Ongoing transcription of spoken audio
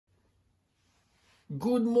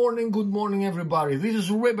Good morning, everybody. This is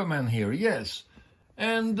Riverman here, yes.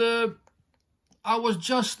 And I was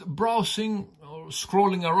just browsing, or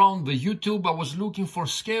scrolling around the YouTube. I was looking for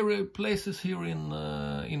scary places here in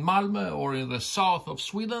Malmö or in the south of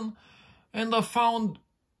Sweden, and I found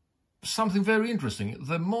something very interesting.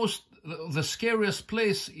 The scariest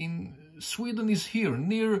place in Sweden is here,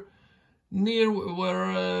 near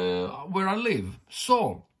where I live.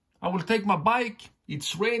 So I will take my bike.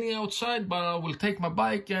 It's raining outside, but I will take my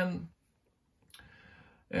bike and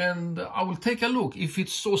I will take a look if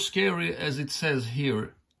it's so scary as it says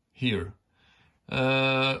here.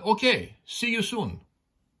 Okay, see you soon.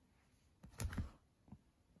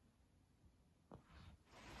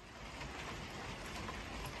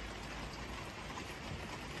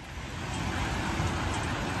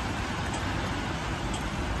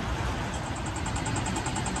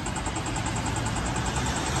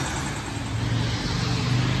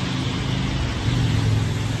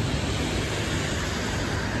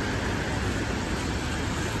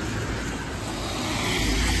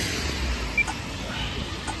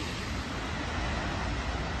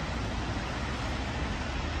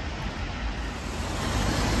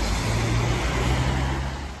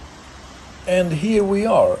 And here we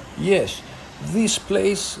are. Yes, this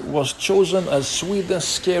place was chosen as Sweden's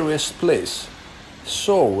scariest place.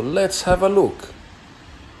 So let's have a look.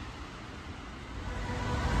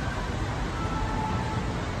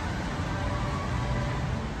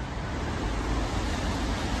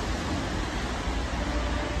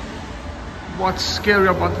 What's scary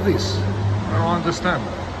about this? I don't understand.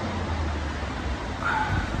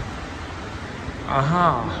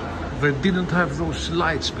 Aha, they didn't have those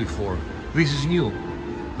lights before. This is new,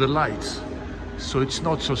 the lights, so it's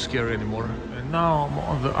not so scary anymore. And now I'm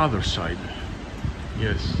on the other side.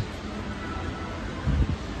 Yes.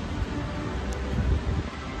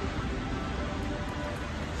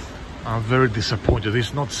 I'm very disappointed.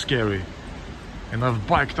 It's not scary. And I've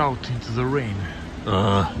biked out into the rain.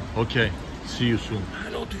 Okay, see you soon.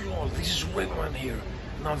 Hello to you all, this is Riverman here.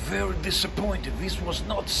 And I'm very disappointed. This was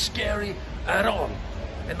not scary at all.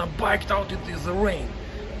 And I biked out into the rain.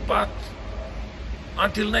 But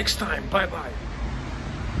until next time, bye-bye.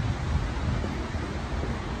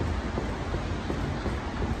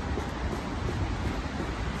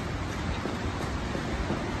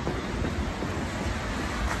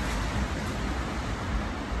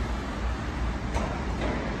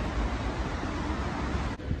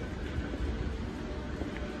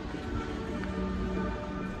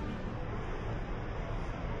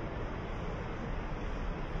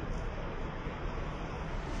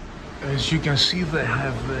 As you can see, they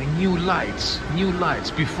have new lights.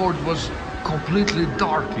 Before it was completely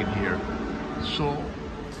dark in here. So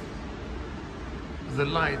the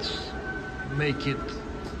lights make it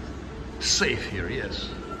safe here, yes.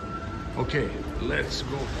 Okay, let's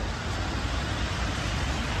go.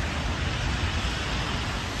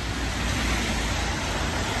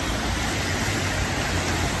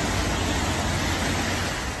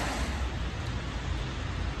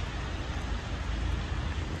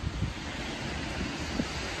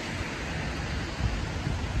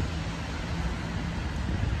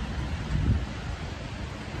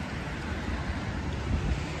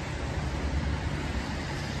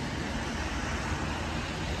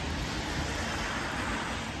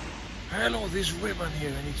 Hello, this is Riverman here,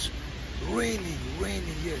 and it's raining,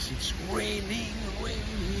 yes, it's raining.